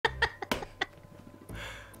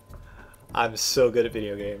I'm so good at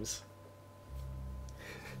video games.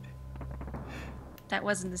 That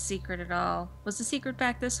wasn't the secret at all. Was the secret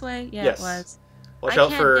back this way? Yeah, it Yes. was. Watch I out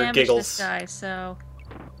can't for damage this giggles. guy, so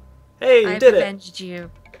Hey, you I've did it! avenged you.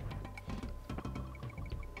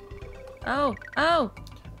 Oh, oh,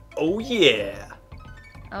 Oh yeah!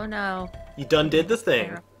 oh no. You done did the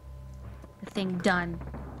thing. The thing done.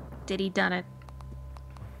 Did he done it?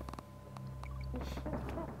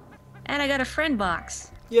 And I got a friend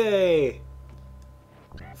box. Yay!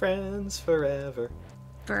 Friends forever.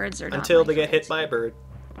 Birds are not Until my they get hit friends. by a bird.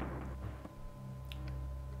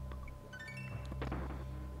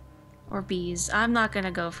 Or bees. I'm not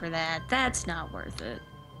gonna go for that. That's not worth it.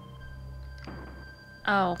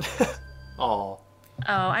 Oh. Aw. Oh,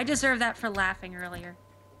 I deserve that for laughing earlier.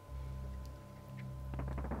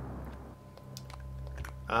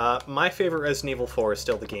 My favorite Resident Evil 4 is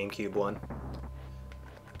still the GameCube one.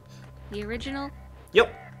 The original?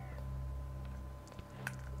 Yep.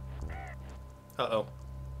 Uh-oh.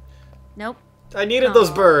 Nope. I needed those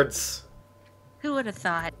Aw. birds! Who would have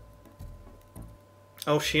thought?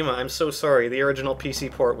 Oh, Shima, I'm so sorry. The original PC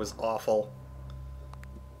port was awful.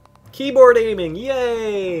 Keyboard aiming!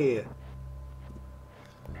 Yay!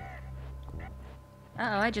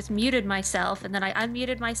 Uh-oh, I just muted myself, and then I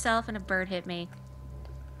unmuted myself, and a bird hit me.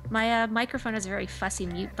 My microphone has a very fussy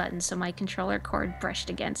mute button, so my controller cord brushed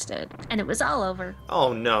against it, and it was all over.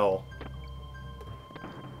 Oh, no.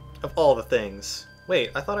 Of all the things. Wait,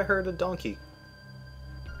 I thought I heard a donkey.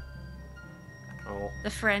 Oh. The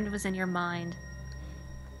friend was in your mind.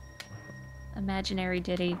 Imaginary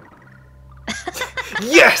Diddy.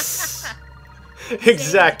 Yes!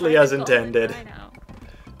 Exactly as Saying it's hard to intended. call it, I know.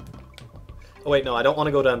 Oh wait, no, I don't want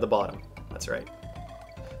to go down to the bottom. That's right.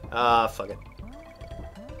 Fuck it.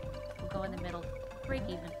 We'll go in the middle. Break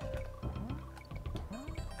even.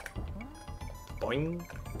 Boing,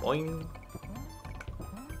 boing.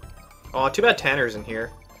 Oh, too bad Tanner's in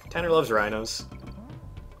here. Tanner loves rhinos.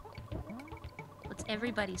 What's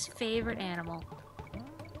everybody's favorite animal?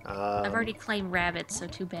 Um, I've already claimed rabbits, so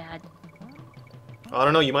too bad. I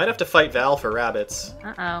don't know, you might have to fight Val for rabbits.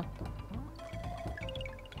 Uh-oh.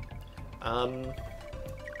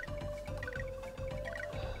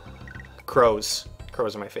 Crows.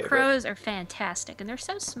 Crows are my favorite. Crows are fantastic, and they're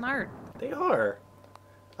so smart. They are.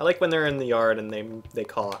 I like when they're in the yard and they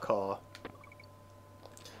caw caw.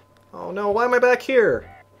 Oh no, why am I back here?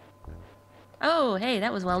 Oh, hey,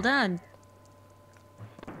 that was well done.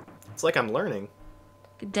 It's like I'm learning.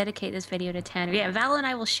 Could dedicate this video to Tanner. Yeah, Val and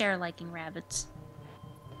I will share liking rabbits.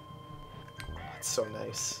 That's so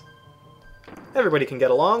nice. Everybody can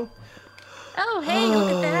get along. Oh, hey,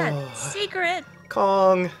 look at that. Secret!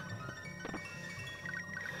 Kong.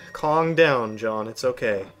 Kong down, John. It's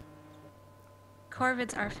okay.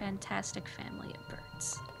 Corvids are a fantastic family of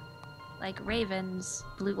birds. Like ravens,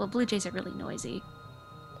 blue jays are really noisy.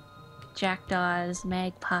 Jackdaws,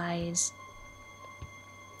 magpies.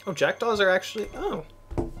 Oh, jackdaws are actually... Oh,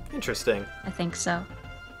 interesting. I think so.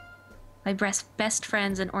 My best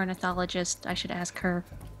friend's an ornithologist. I should ask her.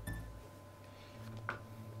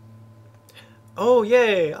 Oh,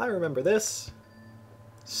 yay! I remember this.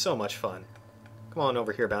 So much fun. Come on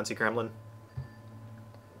over here, Bouncy Kremlin.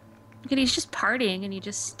 Look at he's just partying and you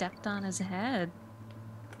just stepped on his head.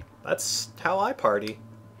 That's how I party.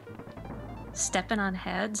 Stepping on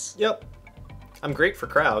heads? Yep. I'm great for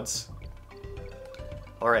crowds.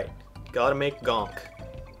 Alright. Gotta make gonk.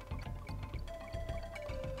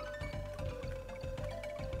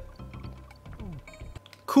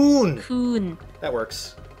 Coon! Coon. That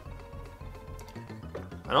works.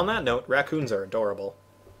 And on that note, raccoons are adorable.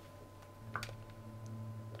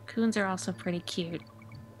 Coons are also pretty cute.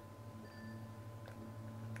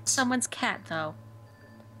 Someone's cat, though.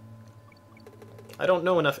 I don't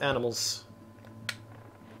know enough animals.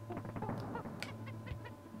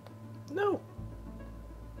 No.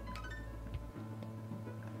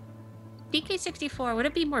 DK64, would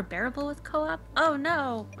it be more bearable with co-op? Oh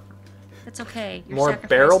no! That's okay. Your More sacrifice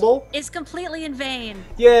bearable? is completely in vain.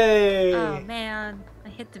 Yay! Oh man, I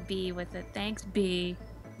hit the B with it. Thanks, B.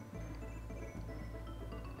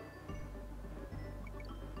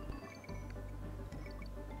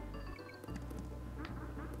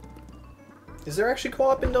 Is there actually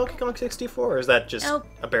co-op in Donkey Kong 64, or is that just Nope.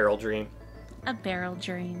 a barrel dream? A barrel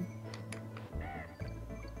dream.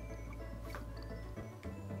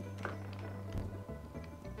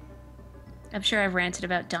 I'm sure I've ranted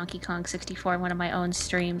about Donkey Kong 64 in one of my own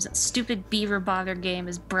streams. That stupid beaver bother game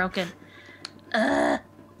is broken. Ugh.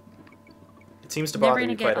 It seems to Never bother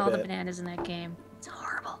gonna you get quite a all the bit. bananas in that game. It's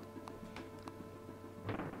horrible.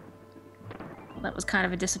 That was kind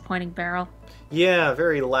of a disappointing barrel. Yeah,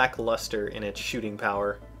 very lackluster in its shooting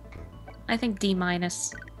power. I think D-.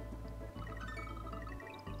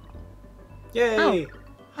 Yay!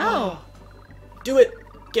 Oh. Do it!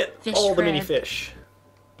 Get Fish all the friend. mini fish.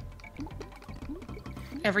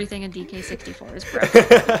 Everything in DK64 is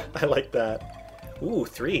broken. I like that. Ooh,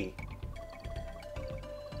 3.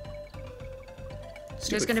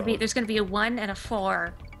 There's gonna be a 1 and a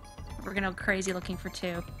 4. We're gonna go crazy looking for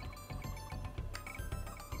 2.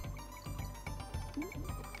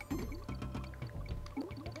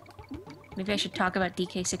 Maybe I should talk about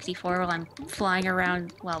DK64 while I'm flying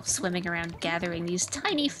around, well, swimming around, gathering these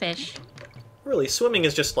tiny fish. Really, swimming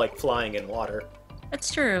is just like flying in water.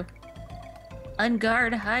 That's true.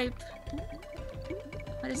 Unguard hype.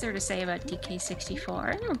 What is there to say about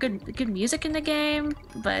DK64? I know good music in the game,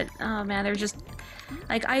 but oh man, there's just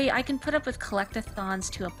like I can put up with collectathons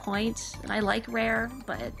to a point, and I like Rare,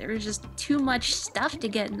 but there's just too much stuff to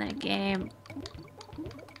get in that game.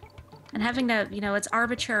 And having to, you know, it's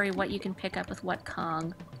arbitrary what you can pick up with what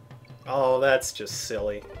Kong. Oh, that's just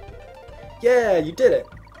silly. Yeah, you did it.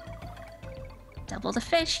 Double the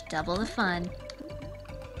fish, double the fun.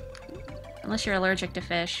 Unless you're allergic to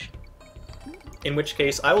fish. In which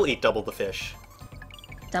case, I will eat double the fish.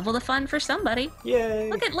 Double the fun for somebody. Yay!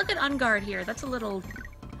 Look at Unguard here. That's a little...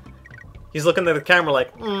 He's looking at the camera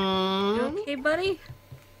like, You okay, buddy?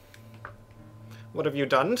 What have you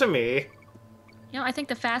done to me? You know, I think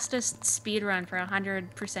the fastest speed run for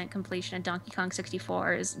 100% completion in Donkey Kong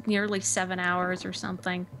 64 is nearly 7 hours or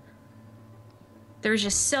something. There's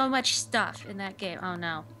just so much stuff in that game. Oh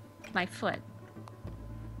no. My foot.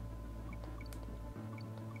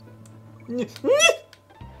 Bees.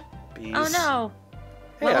 Oh no!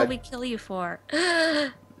 Hey, What will we kill you for?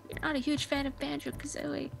 You're not a huge fan of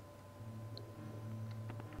Banjo-Kazooie.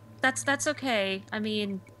 That's okay. I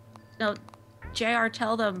mean, no, JR,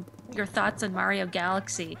 tell them your thoughts on Mario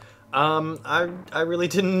Galaxy. I really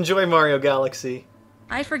didn't enjoy Mario Galaxy.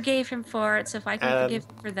 I forgave him for it, so if I can forgive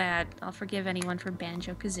him for that, I'll forgive anyone for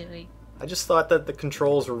Banjo-Kazooie. I just thought that the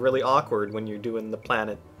controls were really awkward when you're doing the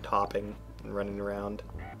planet hopping and running around.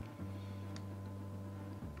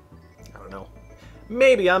 I don't know.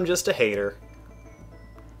 Maybe I'm just a hater.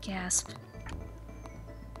 Gasp.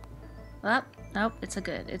 Well, nope, it's a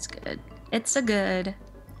good. It's good. It's a good.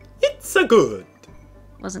 It's a good.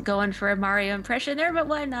 Wasn't going for a Mario impression there, but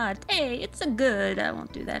why not? Hey, it's a good. I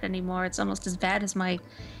won't do that anymore. It's almost as bad as my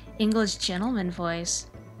English gentleman voice.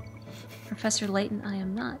 Professor Layton, I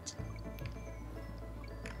am not.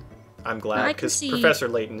 I'm glad, because Professor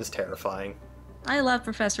Layton is terrifying. I love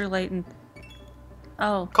Professor Layton.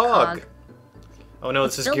 Oh, Cog. Oh no,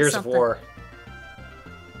 this is Gears of War.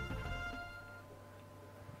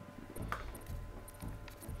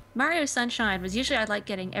 Mario Sunshine was usually I like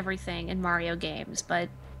getting everything in Mario games, but...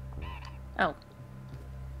 Oh.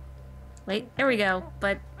 Wait, there we go.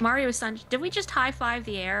 But Mario Sunshine... Did we just high-five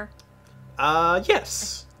the air?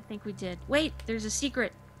 Yes. I think we did. Wait, there's a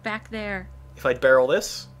secret back there. If I barrel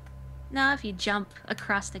this? No, if you jump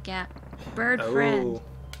across the gap. Bird friend.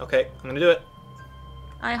 Okay, I'm gonna do it.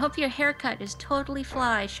 I hope your haircut is totally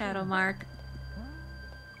fly, Shadow Mark.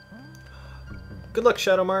 Good luck,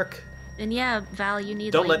 Shadow Mark. And yeah, Val, you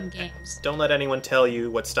need Layton games. Don't let anyone tell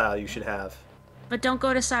you what style you should have. But don't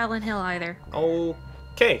go to Silent Hill either.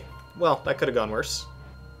 Okay. Well, that could have gone worse.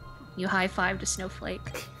 You high-fived a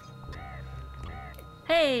snowflake.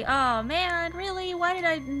 Hey, oh man, really? Why did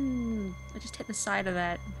I... I just hit the side of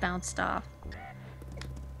that and bounced off.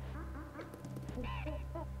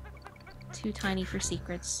 Too tiny for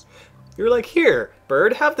secrets. You were like, here,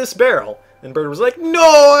 Bird, have this barrel. And Bird was like,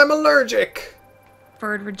 no, I'm allergic.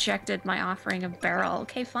 Bird rejected my offering of barrel.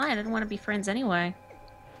 Okay, fine, I didn't want to be friends anyway.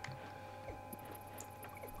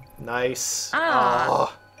 Nice.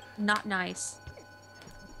 Ah, not nice.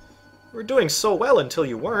 We're doing so well until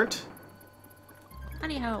you weren't.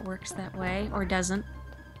 Funny how it works that way, or doesn't.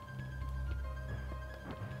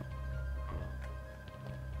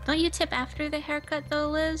 Don't you tip after the haircut, though,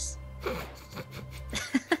 Liz?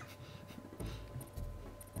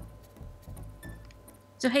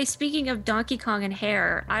 So, hey, speaking of Donkey Kong and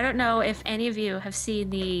hair, I don't know if any of you have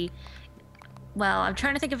seen the... Well, I'm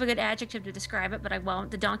trying to think of a good adjective to describe it, but I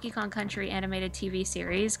won't. The Donkey Kong Country animated TV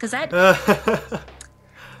series, because that...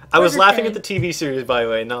 I was laughing at the TV series, by the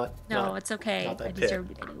way, not... No, it's okay. I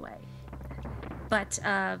deserved it anyway. But,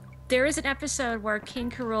 there is an episode where King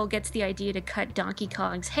K. Rool gets the idea to cut Donkey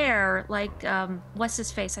Kong's hair, like, what's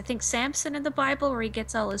his face? I think Samson in the Bible, where he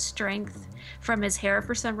gets all his strength from his hair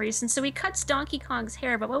for some reason. So he cuts Donkey Kong's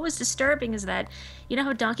hair, but what was disturbing is that, you know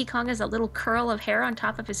how Donkey Kong has a little curl of hair on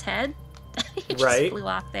top of his head? He just Right. flew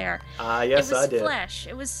off there. Yes, I It did. was flesh.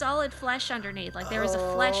 It was solid flesh underneath. Like there was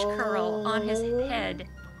a flesh curl on his head.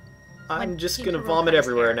 I'm just King gonna K. Rool vomit cut his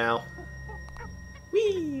everywhere hair. now.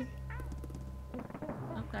 Whee!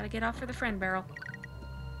 Oh, gotta get off for the friend barrel.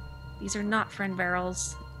 These are not friend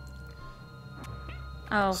barrels.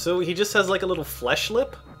 Oh. So he just has like a little flesh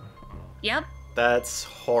lip? Yep. That's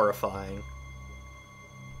horrifying.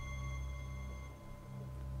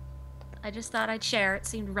 I just thought I'd share. It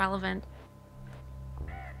seemed relevant.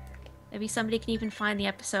 Maybe somebody can even find the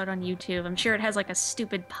episode on YouTube. I'm sure it has like a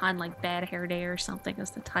stupid pun like Bad Hair Day or something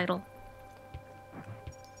as the title.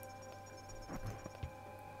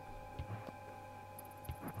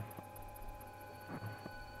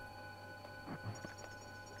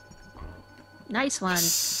 Nice one.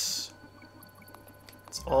 It's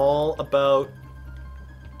all about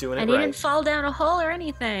doing it And he right. didn't fall down a hole or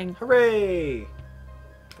anything. Hooray!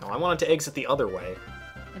 No, I wanted to exit the other way.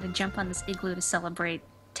 I had to jump on this igloo to celebrate.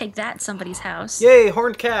 Take that, somebody's house. Yay,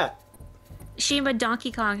 horned cat! Shima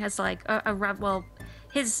Donkey Kong has like well,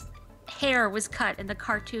 his hair was cut in the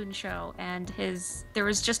cartoon show, and there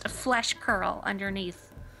was just a flesh curl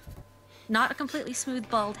underneath. Not a completely smooth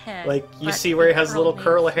bald head. Like, you but see where he has a little made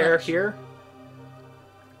curl of hair flesh. here?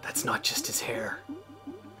 That's not just his hair.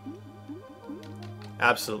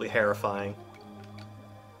 Absolutely terrifying.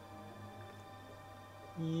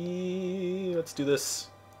 Yeah, let's do this.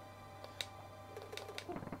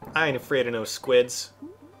 I ain't afraid of no squids.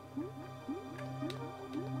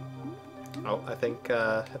 Oh, I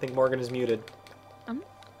think Morgan is muted.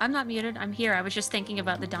 I'm not muted. I'm here. I was just thinking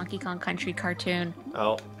about the Donkey Kong Country cartoon.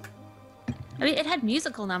 Oh, I mean, it had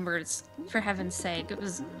musical numbers, for heaven's sake. It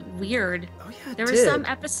was weird. oh yeah, it There was did. some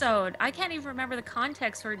episode, I can't even remember the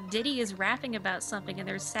context, where Diddy is rapping about something and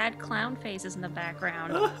there's sad clown faces in the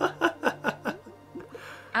background.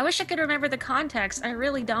 I wish I could remember the context. I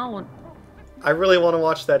really don't. I really want to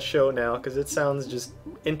watch that show now because it sounds just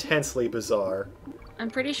intensely bizarre. I'm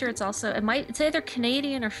pretty sure it's it's either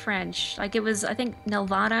Canadian or French. Like it was, I think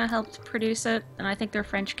Nelvana helped produce it, and I think they're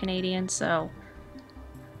French-Canadian, so...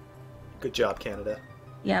 Good job, Canada.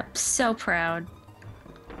 Yep, so proud.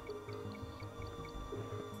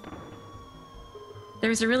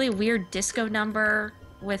 There's a really weird disco number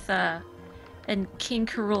with in King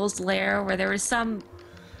K. Rool's lair where there was some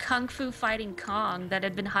kung fu fighting Kong that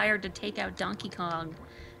had been hired to take out Donkey Kong,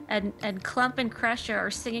 and Clump and Crusher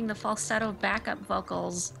are singing the falsetto backup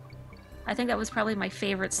vocals. I think that was probably my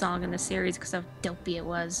favorite song in the series because of how dopey it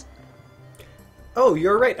was. Oh,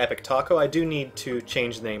 you're right, Epic Taco. I do need to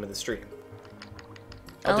change the name of the stream.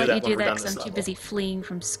 I'll let you do when we're that done because this I'm too level. busy fleeing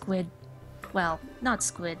from squid. Well, not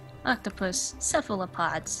squid. Octopus.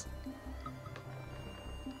 Cephalopods.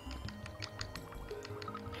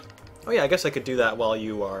 Oh yeah, I guess I could do that while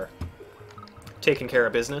you are taking care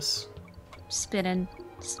of business. Spinning.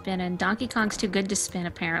 Spinning. Donkey Kong's too good to spin,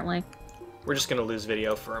 apparently. We're just gonna lose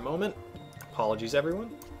video for a moment. Apologies,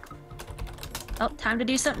 everyone. Oh, time to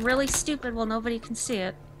do something really stupid while nobody can see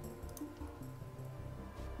it.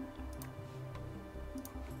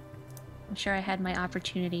 I'm sure I had my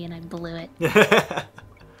opportunity and I blew it.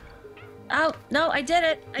 Oh, no, I did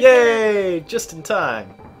it! I did it! Yay! Just in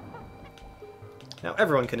time. Now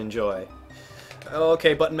everyone can enjoy.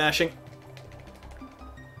 Okay, button mashing.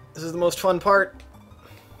 This is the most fun part.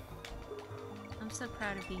 I'm so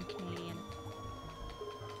proud of being Canadian.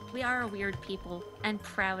 We are a weird people, and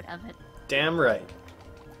proud of it. Damn right.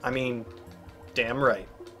 I mean, damn right.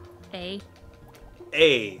 Eh?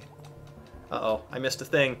 A. Uh-oh, I missed a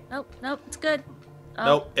thing. Nope, nope, it's good. Oh,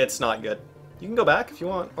 Nope, it's not good. You can go back if you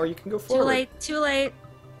want, or you can go forward. too late, too late.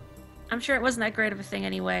 I'm sure it wasn't that great of a thing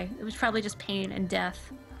anyway. It was probably just pain and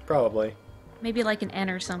death. Probably. Maybe like an N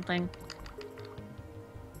or something.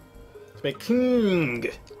 Let's make king.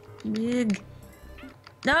 Ugh.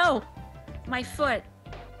 No! My foot.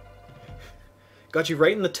 Got you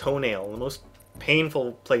right in the toenail, the most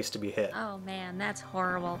painful place to be hit. Oh man, that's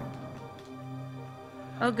horrible.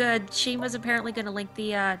 Oh good, Shima's apparently going to link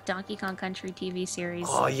the Donkey Kong Country TV series.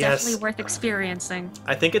 Oh, yes. Definitely worth experiencing.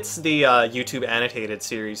 I think it's the YouTube annotated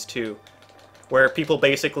series too, where people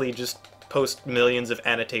basically just post millions of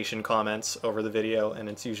annotation comments over the video, and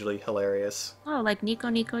it's usually hilarious. Oh, like Nico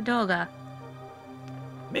Nico Doga.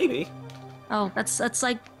 Maybe. Oh, that's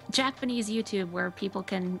like Japanese YouTube where people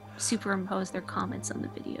can superimpose their comments on the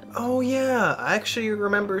video. Oh yeah, I actually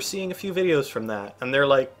remember seeing a few videos from that, and they're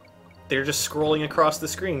just scrolling across the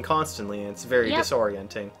screen constantly, and it's very Yep.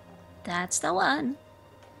 disorienting. That's the one.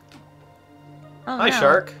 Oh, Hi, no.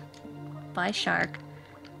 Shark. Bye, Shark.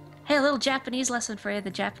 Hey, a little Japanese lesson for you. The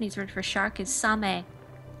Japanese word for shark is same.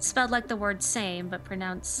 Spelled like the word same, but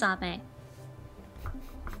pronounced same.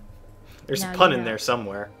 There's Now a pun you in know. there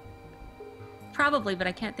somewhere. Probably, but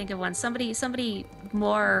I can't think of one. Somebody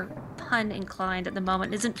more pun inclined at the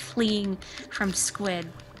moment isn't fleeing from squid.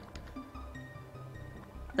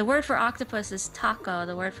 The word for octopus is taco.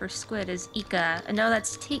 The word for squid is ika. And no,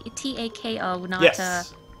 that's T-A-K-O, not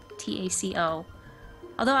Yes. T-A-C-O.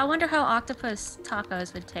 Although I wonder how octopus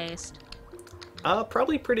tacos would taste.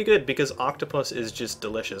 Probably pretty good because octopus is just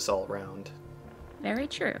delicious all around. Very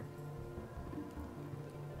true.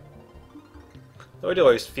 Though I do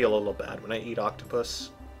always feel a little bad when I eat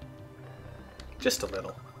octopus. Just a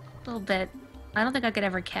little. A little bit. I don't think I could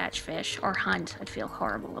ever catch fish or hunt. I'd feel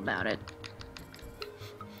horrible about it.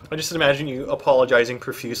 I just imagine you apologizing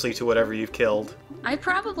profusely to whatever you've killed. I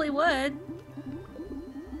probably would.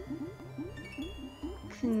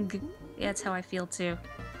 King. Yeah, that's how I feel too.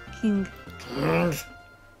 King.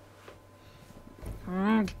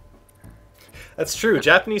 That's true.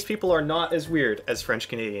 Japanese people are not as weird as French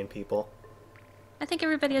Canadian people. I think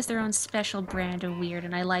everybody has their own special brand of weird,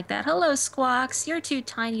 and I like that. Hello, Squawks. You're too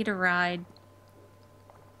tiny to ride.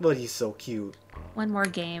 But he's so cute. One more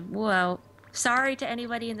game. Whoa. Sorry to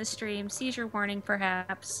anybody in the stream. Seizure warning,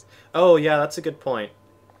 perhaps. Oh, yeah, that's a good point.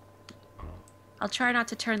 I'll try not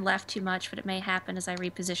to turn left too much, but it may happen as I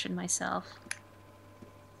reposition myself.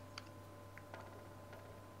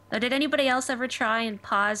 Though, did anybody else ever try and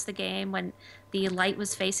pause the game when the light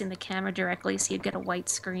was facing the camera directly so you'd get a white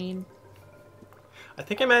screen? I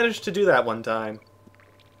think I managed to do that one time.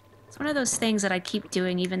 It's one of those things that I keep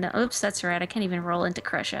doing even though... Oops, that's right. I can't even roll into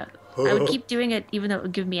Crusha. I would keep doing it even though it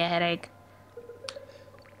would give me a headache.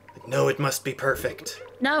 No, it must be perfect.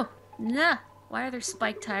 No! Nah! Why are there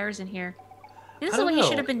spiked tires in here? This I is don't what he know.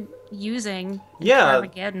 should have been using in Yeah.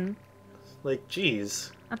 Armageddon. Like,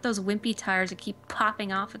 jeez. Not those wimpy tires that keep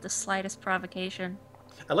popping off at the slightest provocation.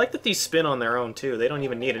 I like that these spin on their own, too. They don't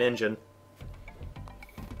even need an engine.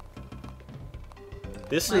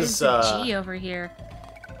 This Why is, is the G over here?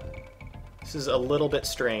 This is a little bit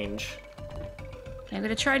strange. Okay, I'm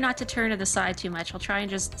gonna try not to turn to the side too much. I'll try and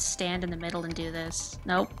just stand in the middle and do this.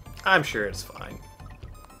 Nope. I'm sure it's fine.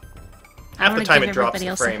 I Half the wanna time give it drops everybody the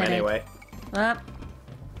else a frame headache. anyway. Up.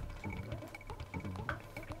 I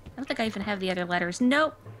don't think I even have the other letters.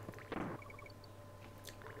 Nope.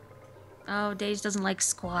 Oh, Daze doesn't like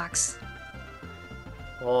squawks.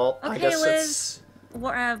 Well, I Okay, guess Liz. it's...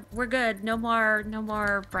 We're good. No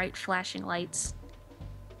more bright flashing lights.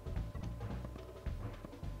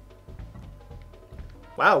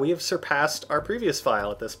 Wow, we have surpassed our previous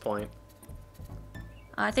file at this point.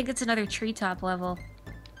 I think it's another treetop level.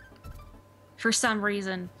 For some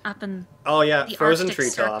reason, up in... Oh yeah, The frozen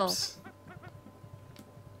Arctic treetops.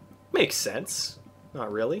 Makes sense.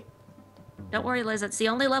 Not really. Don't worry, Liz. It's the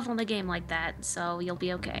only level in the game like that, so you'll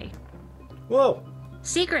be okay. Whoa.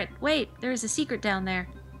 Secret! Wait, there's a secret down there.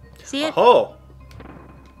 See it? Oh.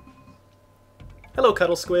 Hello,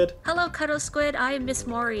 Cuddle Squid. Hello, Cuddle Squid. I am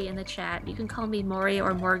MissMorri in the chat. You can call me Mori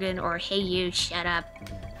or Morgan or Hey You, shut up.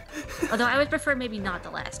 Although I would prefer maybe not the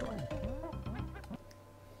last one.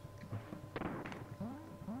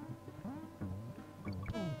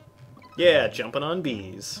 Yeah, jumping on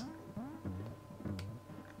bees.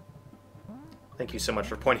 Thank you so much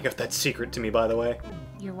for pointing out that secret to me, by the way.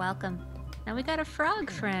 You're welcome. Now we got a frog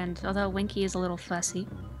friend, although Winky is a little fussy.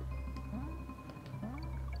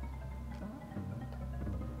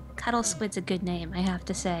 Cuddle Squid's a good name, I have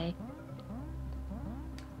to say.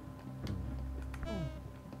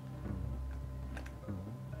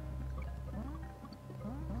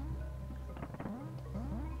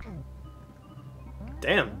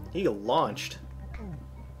 Damn, he launched.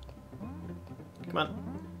 Come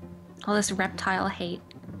on. All this reptile hate.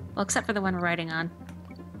 Well, except for the one we're riding on.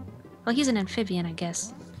 Well, he's an amphibian, I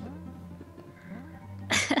guess.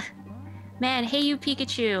 Man, Hey You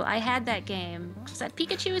Pikachu, I had that game. That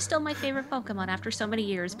Pikachu is still my favorite Pokemon after so many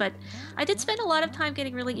years, but I did spend a lot of time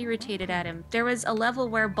getting really irritated at him. There was a level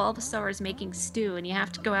where Bulbasaur is making stew, and you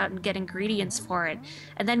have to go out and get ingredients for it,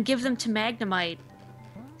 and then give them to Magnemite.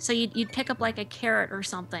 So you'd pick up like a carrot or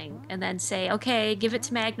something, and then say, okay, give it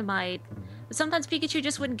to Magnemite. But sometimes Pikachu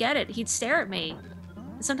just wouldn't get it. He'd stare at me.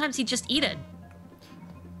 And sometimes he'd just eat it.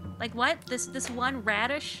 Like what? This one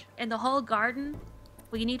radish in the whole garden?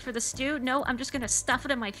 What you need for the stew? No, I'm just gonna stuff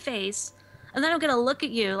it in my face. And then I'm gonna look at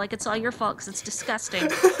you like it's all your fault because it's disgusting.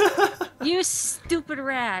 You stupid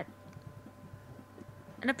rat.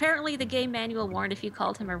 And apparently the game manual warned if you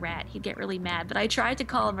called him a rat, he'd get really mad. But I tried to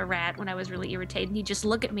call him a rat when I was really irritated, and he'd just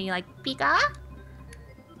look at me like, Pika?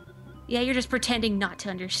 Yeah, you're just pretending not to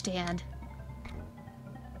understand.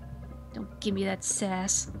 Don't give me that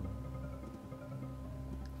sass.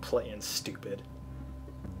 Playing stupid.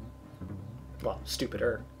 Well,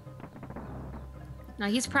 stupider. No,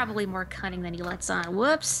 he's probably more cunning than he lets on.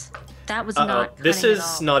 Whoops. That was Uh-oh. not cunning This at is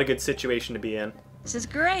all. not a good situation to be in. This is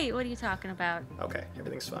great. What are you talking about? Okay,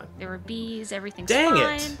 everything's fine. There were bees. Everything's Dang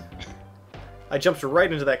fine. it! I jumped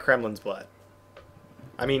right into that Kremlin's butt.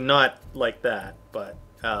 I mean, not like that, but,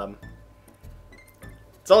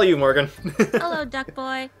 it's all you, Morgan. Hello, Duck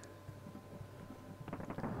Boy.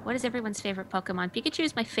 What is everyone's favorite Pokemon? Pikachu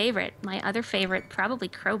is my favorite. My other favorite, probably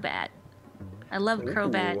Crobat. I love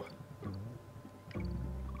Crobat. Ooh.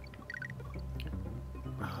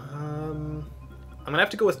 I'm gonna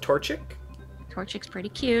have to go with Torchic. Torchic's pretty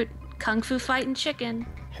cute. Kung Fu fighting chicken.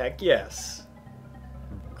 Heck yes.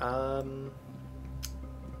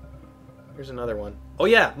 Here's another one. Oh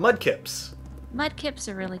yeah, Mudkips. Mudkips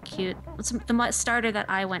are really cute. It's the starter that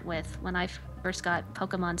I went with when I first got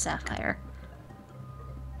Pokemon Sapphire.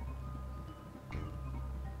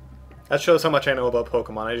 That shows how much I know about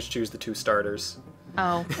Pokemon. I just choose the 2 starters.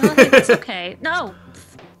 Oh, well, hey, that's okay. No!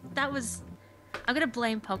 That was... I'm gonna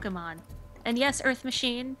blame Pokemon. And yes, Earth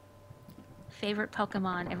Machine. Favorite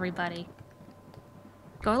Pokemon, everybody.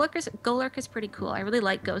 Golurk is pretty cool. I really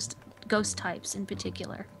like ghost types in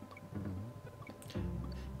particular.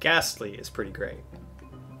 Ghastly is pretty great.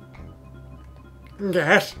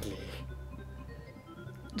 Ghastly.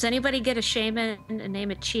 Does anybody get a shaman and name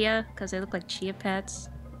it Chia? Because they look like Chia pets.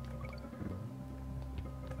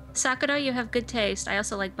 Sakura, you have good taste. I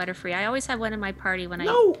also like Butterfree. I always have one in my party when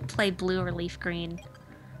I play blue or leaf green.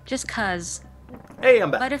 Just cuz. Hey, I'm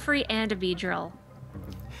back. Butterfree and a Beedrill.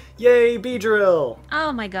 Yay, Beedrill!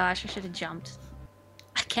 Oh my gosh, I should have jumped.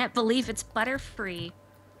 I can't believe it's Butterfree.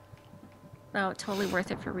 Oh, totally worth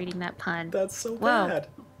it for reading that pun. That's so Whoa. bad.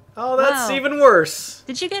 Oh, that's Whoa. even worse.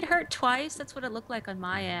 Did you get hurt twice? That's what it looked like on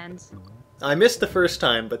my end. I missed the first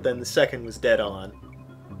time, but then the second was dead on.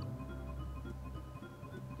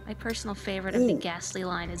 My personal favorite of the Ghastly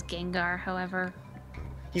line is Gengar, however.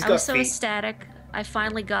 He's I got was so feet. ecstatic. I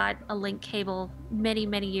finally got a link cable many,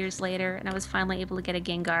 many years later, and I was finally able to get a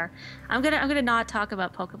Gengar. I'm gonna not talk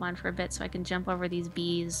about Pokemon for a bit so I can jump over these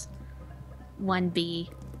bees. One bee.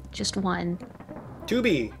 Just one. To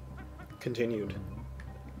be continued.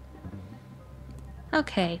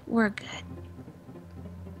 Okay, we're good.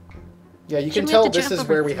 Yeah, you can Shouldn't we tell have to this jump is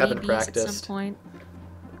over where we 3 haven't bees at some practiced. point?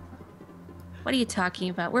 What are you talking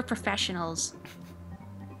about? We're professionals.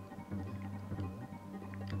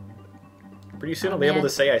 Pretty soon Oh, I'll be able man. to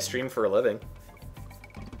say I stream for a living.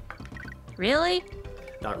 Really?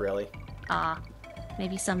 Not really. Ah,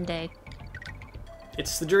 maybe someday.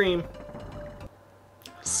 It's the dream.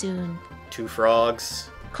 Soon. 2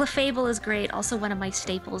 frogs. Clefable is great, also one of my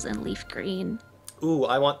staples in leaf green. Ooh,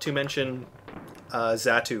 I want to mention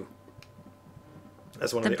Xatu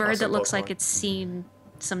as one The of the bird awesome that looks Pokemon. like it's seen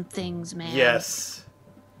some things, man. Yes.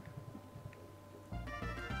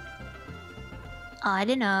 I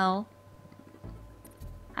don't know.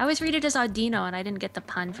 I always read it as Audino, and I didn't get the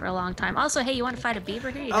pun for a long time. Also, hey, you want to fight a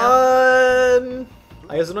beaver? Here you go.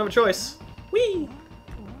 I guess I don't have a choice. Whee!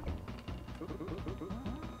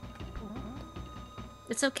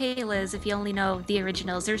 It's okay, Liz, if you only know the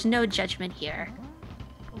originals. There's no judgment here.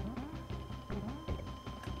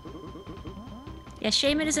 Yeah,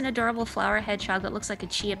 Shaman is an adorable flower hedgehog that looks like a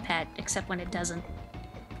chia pet, except when it doesn't.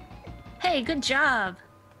 Hey, good job!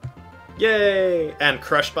 Yay! And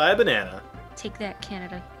crushed by a banana. Take that,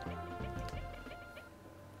 Canada.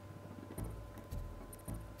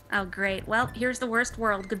 Oh, great. Well, here's the worst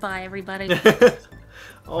world. Goodbye, everybody.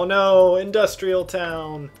 Oh no, Industrial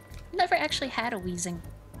Town. Never actually had a Weezing.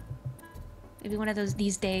 Maybe one of those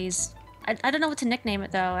these days. I don't know what to nickname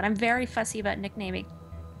it, though, and I'm very fussy about nicknaming,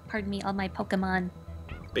 pardon me, all my Pokemon.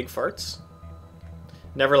 Big farts?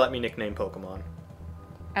 Never let me nickname Pokemon.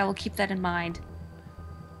 I will keep that in mind.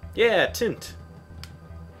 Yeah, Tint.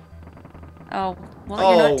 Oh, well,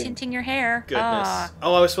 you're Oh, not tinting your hair. Goodness. Ah.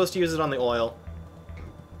 Oh, I was supposed to use it on the oil.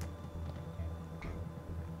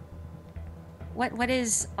 What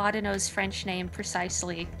is Audino's French name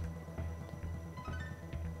precisely?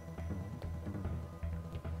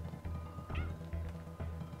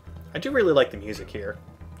 I do really like the music here,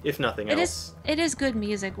 if nothing else. It is good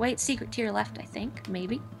music. Wait, secret to your left, I think.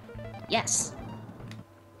 Maybe. Yes.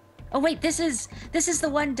 Oh wait, this is the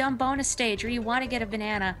one dumb bonus stage where you want to get a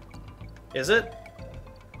banana. Is it?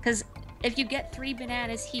 Because if you get 3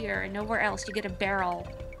 bananas here and nowhere else, you get a barrel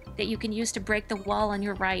that you can use to break the wall on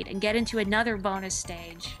your right and get into another bonus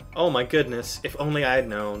stage. Oh my goodness, if only I had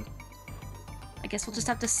known. I guess we'll just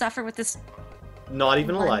have to suffer with this Not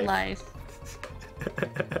even a one life.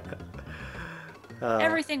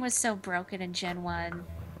 Everything was so broken in Gen 1.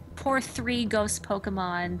 Poor 3 ghost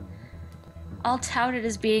Pokemon. all touted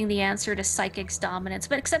as being the answer to Psychic's dominance,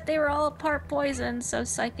 but except they were all part poison, so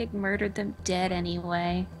Psychic murdered them dead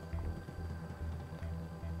anyway.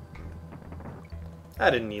 I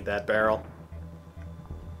didn't need that barrel.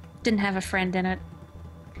 Didn't have a friend in it.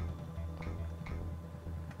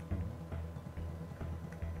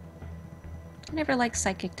 I never liked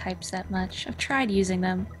Psychic types that much. I've tried using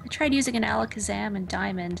them. I tried using an Alakazam and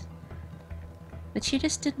Diamond, but she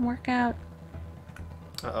just didn't work out.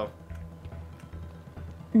 Uh-oh.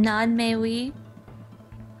 Non-Mewi.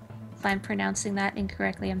 If I'm pronouncing that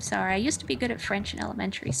incorrectly, I'm sorry. I used to be good at French in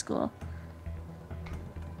elementary school.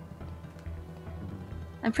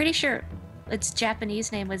 I'm pretty sure its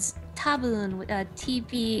Japanese name was Tabun,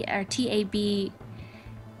 T-B or T-A-B-U-N-N-E,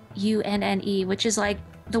 which is like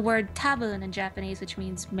the word tabun in Japanese, which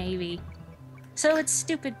means maybe. So it's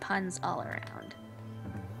stupid puns all around.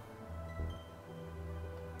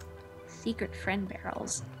 Secret friend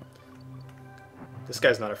barrels. This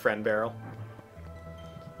guy's not a friend barrel.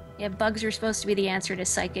 Yeah, bugs were supposed to be the answer to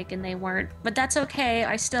Psychic, and they weren't. But that's okay,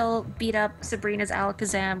 I still beat up Sabrina's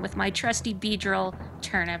Alakazam with my trusty Beedrill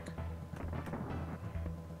Turnip.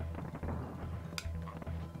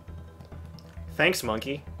 Thanks,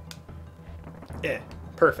 monkey. Yeah,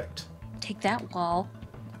 perfect. Take that, wall.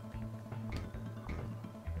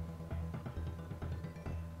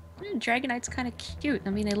 Dragonite's kind of cute.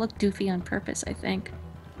 I mean, they look doofy on purpose, I think.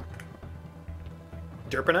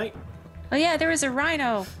 Derpanite? Oh yeah, there was a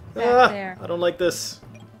rhino back there. I don't like this.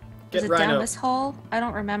 Get Is it rhino. down this hole? I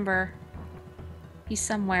don't remember. He's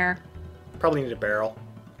somewhere. Probably need a barrel.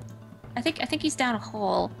 I think he's down a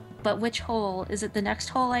hole. But which hole? Is it the next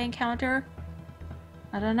hole I encounter?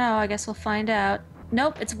 I don't know. I guess we'll find out.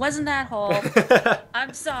 Nope, it wasn't that hole.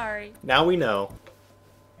 I'm sorry. Now we know.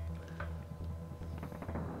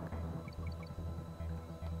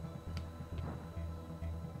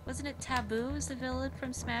 Wasn't it Taboo as the villain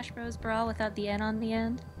from Smash Bros. Brawl without the N on the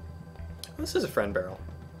end? This is a friend barrel.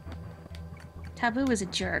 Taboo was a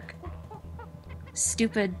jerk.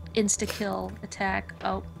 Stupid insta-kill attack.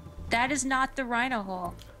 Oh, that is not the rhino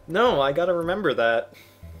hole. No, I gotta remember that.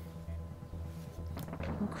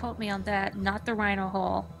 Don't quote me on that. Not the rhino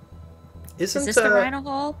hole. Is this the rhino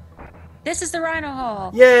hole? This is the rhino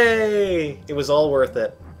hole! Yay! It was all worth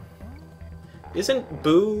it. Isn't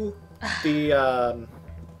boo the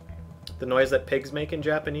noise that pigs make in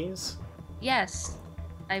Japanese? Yes,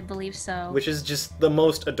 I believe so. Which is just the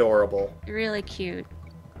most adorable. Really cute.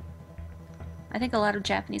 I think a lot of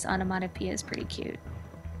Japanese onomatopoeia is pretty cute.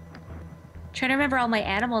 I'm trying to remember all my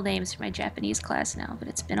animal names for my Japanese class now, but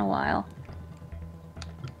it's been a while.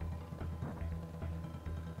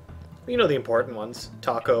 You know the important ones.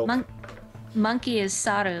 Taco. Monkey is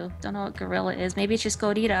Saru. Don't know what gorilla is. Maybe it's just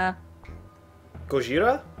Gorilla.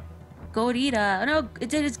 Gojira? Gorilla. Oh no,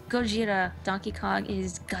 it is Gojira. Donkey Kong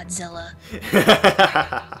is Godzilla.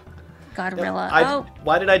 Godrilla.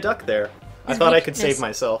 Why did I duck there? I thought I could save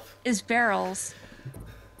myself. Is barrels.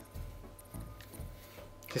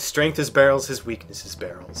 His strength is barrels, his weakness is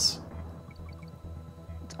barrels.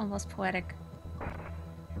 It's almost poetic.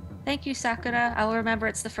 Thank you, Sakura. I'll remember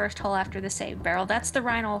it's the first hole after the save barrel. That's the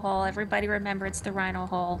rhino hole. Everybody remember it's the rhino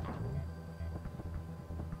hole.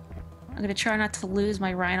 I'm gonna try not to lose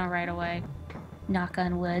my rhino right away. Knock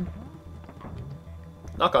on wood.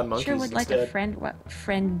 Knock on monkeys Sure would instead. like a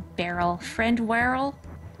friend barrel. Friend werewolf?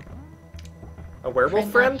 A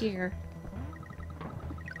werewolf friend? Not here.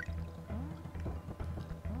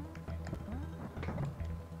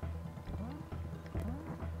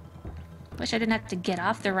 Wish I didn't have to get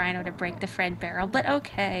off the rhino to break the friend barrel, but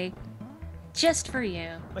okay. Just for you.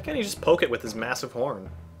 Why can't he just poke it with his massive horn?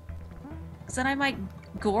 Because then I might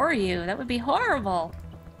gore you. That would be horrible.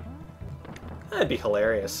 That'd be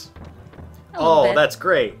hilarious. A little bit. That's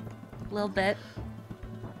great. A little bit.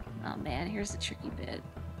 Oh man, here's the tricky bit.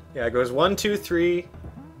 Yeah, it goes 1, 2, 3.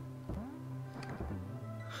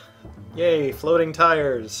 Yay, floating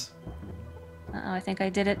tires. Uh-oh, I think I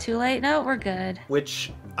did it too late. No, we're good.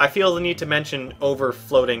 Which I feel the need to mention over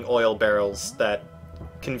floating oil barrels that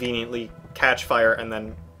conveniently catch fire and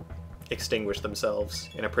then extinguish themselves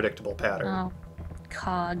in a predictable pattern. Oh,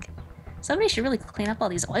 cog. Somebody should really clean up all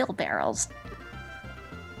these oil barrels.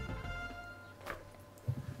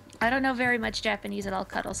 I don't know very much Japanese at all,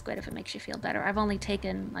 Cuddle Squid, if it makes you feel better. I've only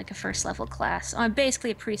taken, like, a first level class. I'm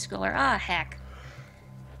basically a preschooler. Ah, heck.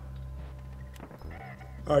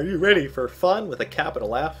 Are you ready for fun with a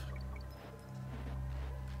capital F?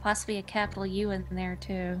 Possibly a capital U in there,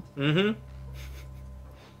 too. Mm-hmm.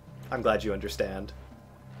 I'm glad you understand.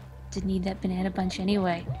 Didn't need that banana bunch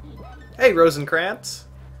anyway. Hey, Rosencrantz!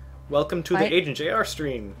 Welcome to Hi. the Agent JR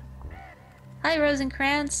stream. Hi,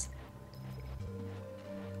 Rosencrantz.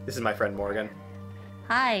 This is my friend Morgan.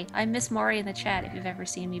 Hi, I'm MissMorri in the chat if you've ever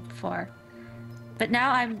seen me before. But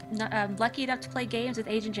now I'm lucky enough to play games with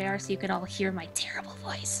Agent JR so you can all hear my terrible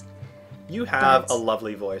voice. You have Birds. a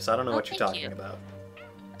lovely voice. I don't know Oh, what you're thank talking you. about.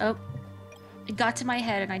 Oh, it got to my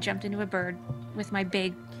head and I jumped into a bird with my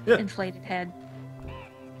big Yeah. inflated head.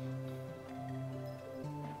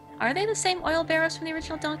 Are they the same oil barrels from the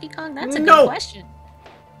original Donkey Kong? That's a No! good question.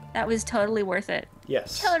 That was totally worth it.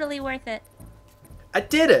 Yes. Totally worth it. I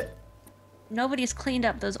did it! Nobody's cleaned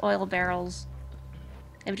up those oil barrels.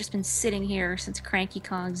 They've just been sitting here since Cranky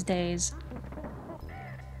Kong's days.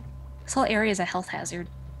 This whole area is a health hazard.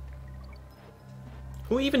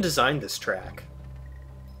 Who even designed this track?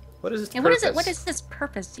 What is its And purpose? what is this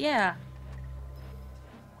purpose? Yeah.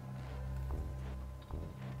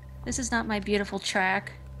 This is not my beautiful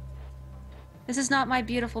track. This is not my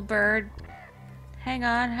beautiful bird. Hang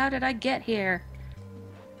on, how did I get here?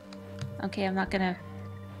 Okay, I'm not gonna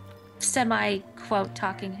semi-quote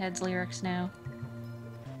Talking Heads lyrics now.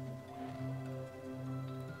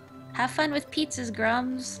 Have fun with pizzas,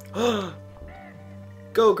 Grums.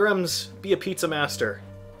 Go, Grums! Be a pizza master.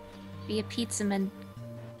 Be a pizzaman.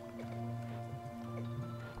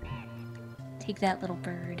 Take that, little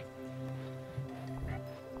bird.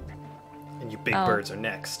 And you big Oh. birds are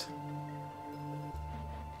next.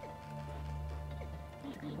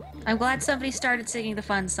 I'm glad somebody started singing the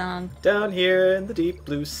fun song. Down here in the deep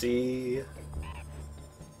blue sea.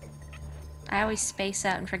 I always space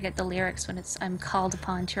out and forget the lyrics when I'm called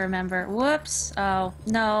upon to remember. Whoops. Oh,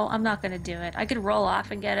 no, I'm not gonna do it. I could roll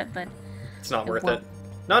off and get it, but It's not It worth won't. it.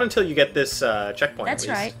 Not until you get this checkpoint. that's at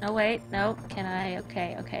least. right. No, wait. No. Can I?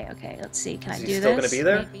 Okay. Let's see. Can Is I he do still this? gonna be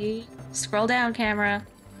there? Maybe. Scroll down, camera.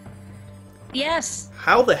 Yes.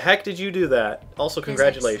 How the heck did you do that? Also, Physics.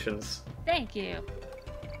 congratulations. Thank you.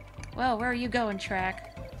 Well, where are you going,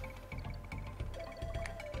 track?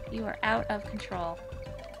 You are out of control.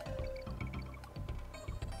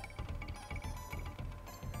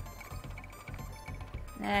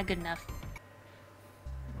 Good enough.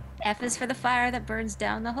 F is for the fire that burns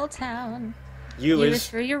down the whole town. U U is is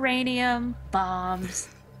for uranium bombs.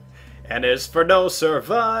 and is for no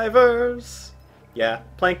survivors. Yeah,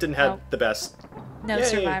 Plankton had Oh. the best. No Yay.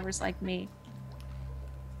 survivors like me.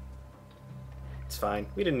 It's fine.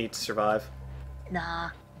 We didn't need to survive. Nah.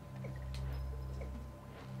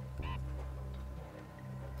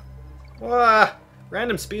 Wah!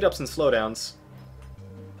 Random speed ups and slowdowns.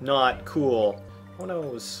 Not cool. Oh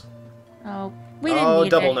nose. Oh, we didn't Oh, need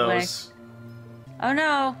double it anyway. nose. Oh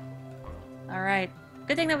no. Alright.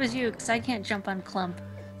 Good thing that was you, because I can't jump on Clump.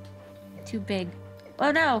 Too big.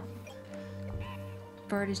 Oh no!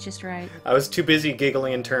 Bird is just right. I was too busy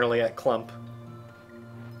giggling internally at Clump.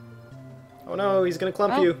 Oh no, he's gonna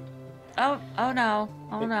clump Oh. you. Oh no.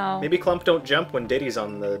 Oh no. Maybe Clump don't jump when Diddy's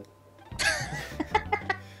on the...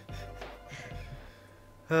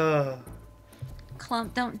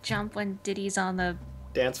 Clump, don't jump when Diddy's on the...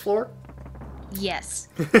 Dance floor? Yes.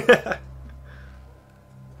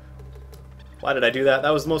 Why did I do that?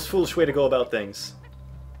 That was the most foolish way to go about things.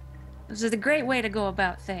 This is a great way to go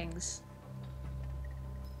about things.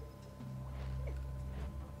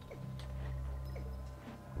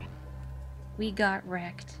 We got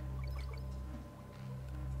wrecked.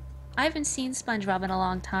 I haven't seen SpongeBob in a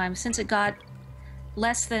long time, since it got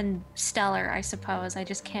less than stellar, I suppose. I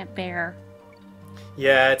just can't bear.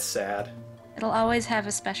 Yeah, it's sad. It'll always have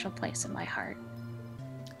a special place in my heart.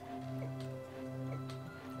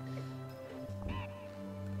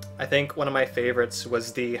 I think one of my favorites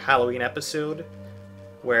was the Halloween episode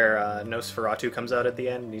where Nosferatu comes out at the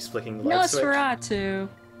end and he's flicking the light switch. Nosferatu!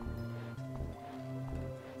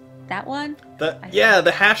 That one? Yeah,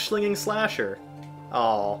 the hash-slinging slasher.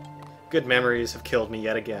 Aw, good memories have killed me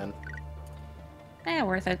yet again.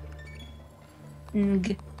 Worth it.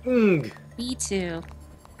 Ng. Ng. Me too.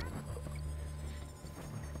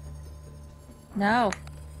 No.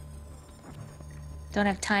 Don't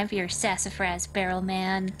have time for your sassafras, barrel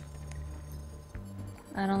man.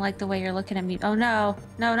 I don't like the way you're looking at me. Oh no.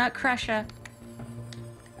 No, not Crusher.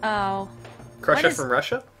 Oh. Crusher What is- from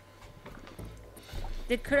Russia?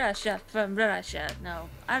 The Crusher from Russia. No.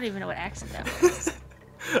 I don't even know what accent that was.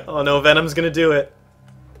 Oh no, Venom's gonna do it.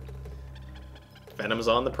 Venom's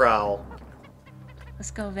on the prowl.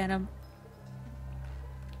 Let's go, Venom.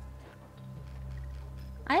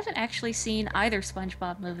 I haven't actually seen either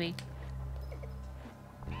SpongeBob movie.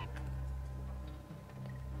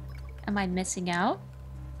 Am I missing out?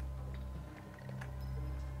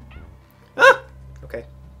 Ah! Okay.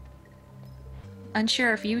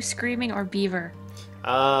 Unsure if you screaming or Beaver.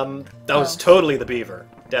 That was Oh. totally the beaver.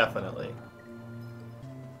 Definitely.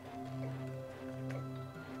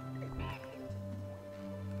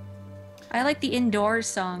 I like the indoors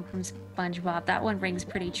song from SpongeBob. That one rings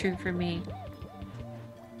pretty true for me.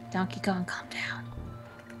 Donkey Kong, calm down.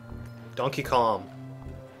 Donkey Kong.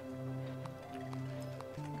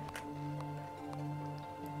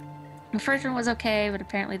 The first one was okay, but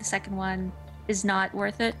apparently the second one is not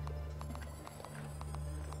worth it.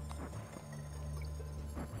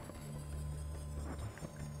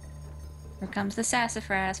 Here comes the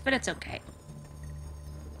sassafras, but it's okay.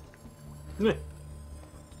 Meh.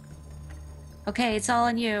 Okay, it's all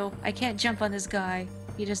on you. I can't jump on this guy.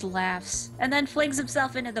 He just laughs and then flings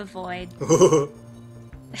himself into the void.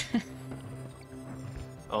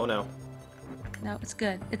 Oh no. No, it's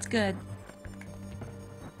good. It's good.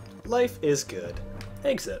 Life is good.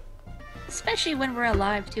 Exit. Especially when we're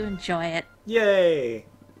alive to enjoy it. Yay!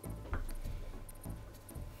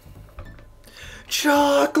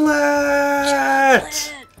 Chocolate!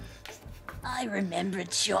 Chocolate! I remember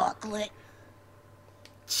chocolate.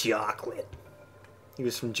 Chocolate. He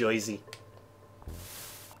was from Jersey.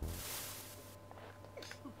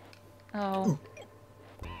 Oh.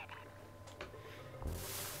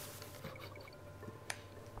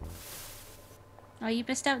 Oh, you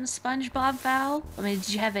missed out on SpongeBob, Val? I mean,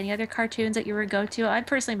 did you have any other cartoons that you were go-to? I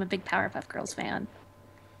personally am a big Powerpuff Girls fan.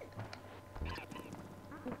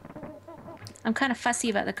 I'm kind of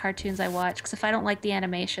fussy about the cartoons I watch, because if I don't like the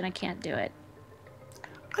animation, I can't do it.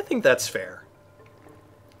 I think that's fair.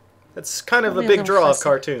 That's kind of Probably a a big little draw of fussy.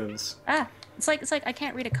 cartoons. Ah, it's like I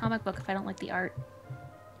can't read a comic book if I don't like the art.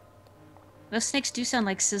 Those snakes do sound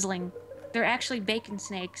like sizzling. They're actually bacon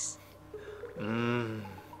snakes. Mmm,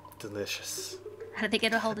 delicious. How did they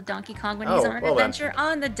get a hold of Donkey Kong when Oh, he's on an well then. adventure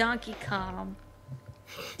on the Donkey Kong?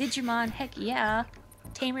 Digimon, heck yeah.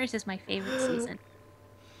 Tamers is my favorite season.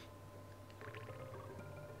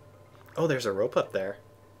 Oh, there's a rope up there.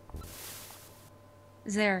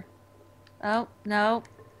 Is there? Oh, no.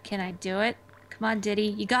 Can I do it? Come on, Diddy.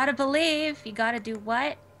 You gotta believe. You gotta do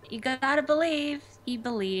what? You gotta believe. He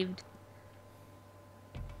believed.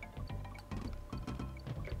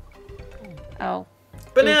 Oh.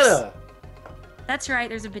 Banana! Oops. That's right,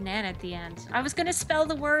 there's a banana at the end. I was gonna spell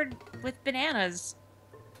the word with bananas.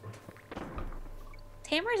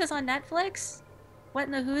 Tamers is on Netflix? What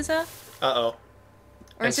in the whoozah? Uh-oh. Or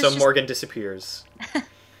And is so this just, Morgan disappears.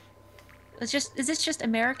 is this just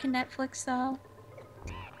American Netflix though?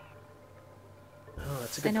 Oh,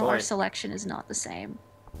 that's a I good know our point. selection is not the same.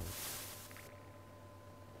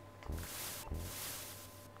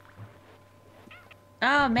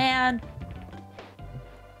 Oh man.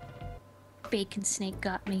 Bacon snake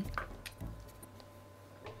got me.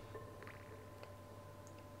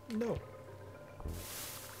 No.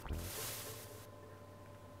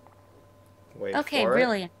 Wait Okay, for it.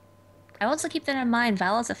 brilliant. I also keep that in mind.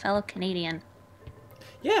 Val is a fellow Canadian.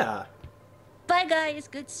 Yeah. Bye guys,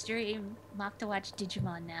 good stream. I'm off to watch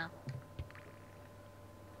Digimon now.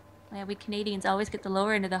 Yeah, we Canadians always get the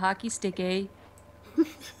lower end of the hockey stick, eh?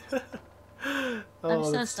 Oh, I'm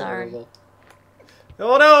so that's sorry. terrible.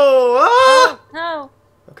 Oh no! Ah! Oh, no!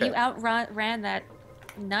 Okay. You outran that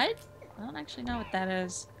nut? I don't actually know what that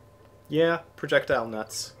is. Yeah, projectile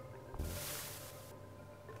nuts.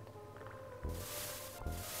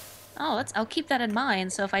 Oh, I'll keep that in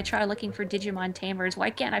mind, so if I try looking for Digimon Tamers, why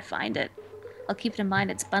can't I find it? I'll keep it in mind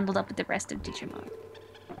it's bundled up with the rest of Digimon.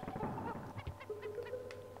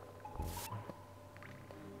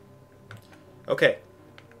 Okay.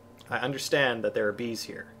 I understand that there are bees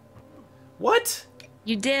here. What?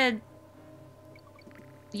 You did.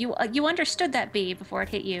 You understood that bee before it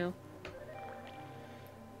hit you.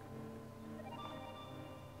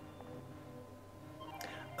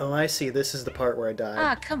 Oh, I see. This is the part where I died.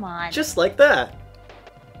 Ah, come on. Just like that.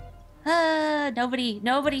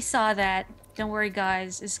 Nobody saw that. Don't worry,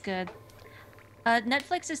 guys. It's good.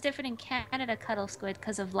 Netflix is different in Canada, Cuddle Squid,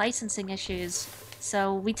 because of licensing issues.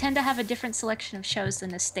 So we tend to have a different selection of shows than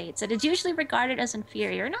the States. It is usually regarded as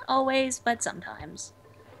inferior. Not always, but sometimes.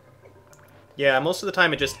 Yeah, most of the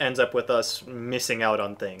time it just ends up with us missing out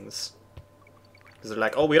on things. Because they're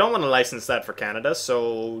like, oh, we don't want to license that for Canada,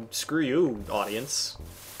 so screw you, audience.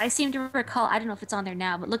 I seem to recall, I don't know if it's on there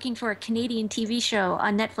now, but looking for a Canadian TV show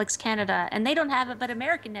on Netflix Canada, and they don't have it, but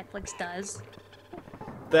American Netflix does.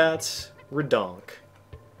 That's redonk.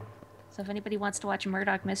 So if anybody wants to watch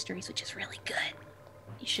Murdoch Mysteries, which is really good,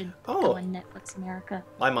 you should Oh. go on Netflix America.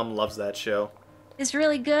 My mom loves that show. It's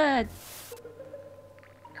really good.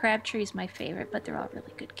 Crabtree's my favorite, but they're all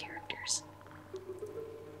really good characters.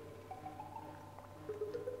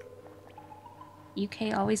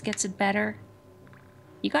 UK always gets it better.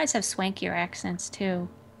 You guys have swankier accents, too.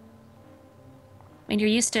 When you're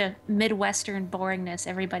used to Midwestern boringness,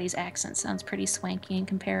 everybody's accent sounds pretty swanky in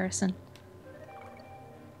comparison.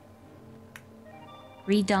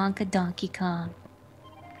 Redonka Donkey Kong.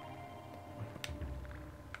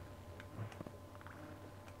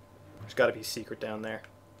 There's gotta be a secret down there.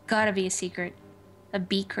 Gotta be a secret. A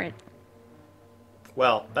beacrit.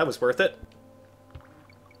 Well, that was worth it.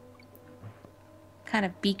 What kind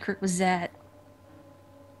of beacrit was that?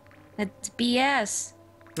 That's BS.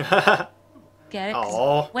 Get it?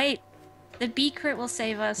 Aww. Wait. The beacrit will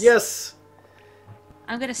save us. Yes!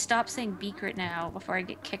 I'm gonna stop saying beacrit now before I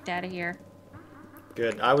get kicked out of here.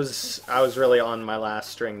 Good. I was really on my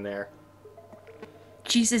last string there.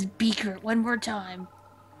 She says beacrit one more time.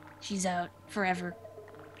 She's out forever.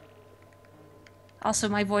 Also,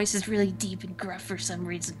 my voice is really deep and gruff for some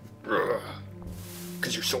reason.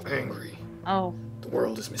 Because you're so angry. Oh. The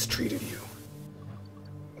world has mistreated you.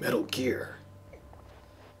 Metal Gear.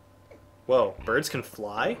 Whoa, birds can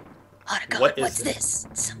fly? Oh God, What is what's this?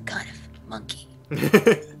 Some kind of monkey.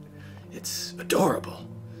 It's adorable.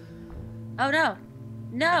 Oh no.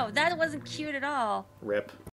 No, that wasn't cute at all. Rip.